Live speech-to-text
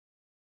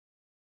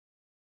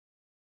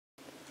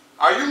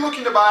Are you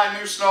looking to buy a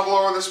new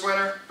snowblower this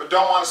winter, but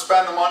don't want to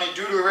spend the money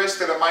due to the risk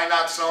that it might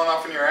not snow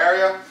enough in your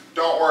area?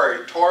 Don't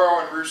worry,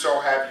 Toro and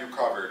Russo have you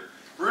covered.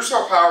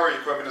 Russo Power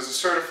Equipment is a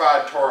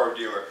certified Toro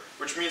dealer,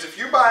 which means if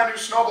you buy a new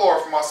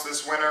snowblower from us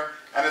this winter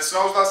and it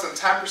snows less than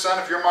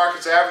 10% of your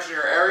market's average in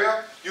your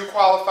area, you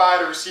qualify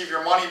to receive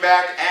your money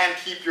back and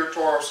keep your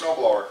Toro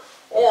snowblower.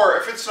 Or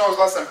if it snows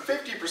less than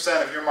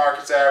 50% of your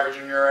market's average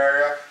in your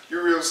area, you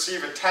will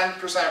receive a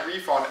 10%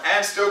 refund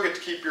and still get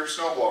to keep your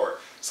snowblower.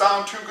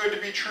 Sound too good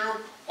to be true?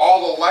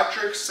 All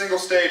electric, single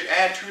stage,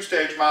 and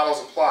two-stage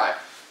models apply.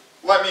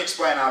 Let me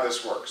explain how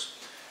this works.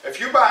 If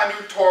you buy a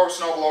new Toro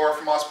snowblower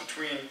from us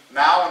between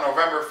now and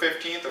November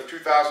 15th of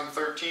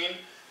 2013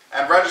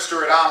 and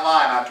register it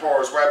online on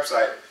Toro's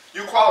website,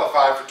 you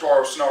qualify for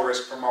Toro's snow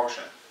risk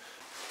promotion.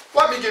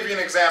 Let me give you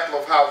an example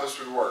of how this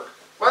would work.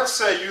 Let's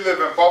say you live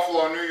in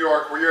Buffalo, New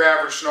York, where your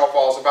average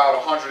snowfall is about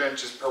 100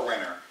 inches per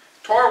winter.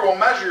 Toro will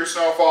measure your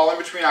snowfall in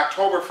between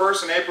October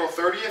 1st and April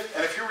 30th,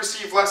 and if you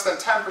receive less than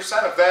 10%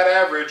 of that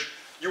average,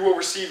 you will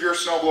receive your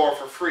snowblower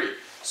for free.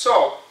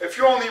 So, if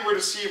you only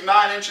receive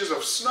 9 inches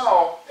of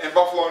snow in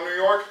Buffalo, New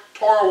York,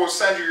 Toro will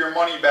send you your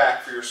money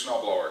back for your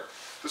snowblower.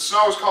 The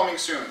snow is coming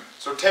soon,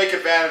 so take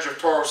advantage of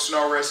Toro's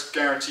snow risk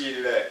guarantee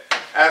today.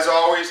 As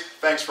always,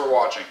 thanks for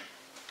watching.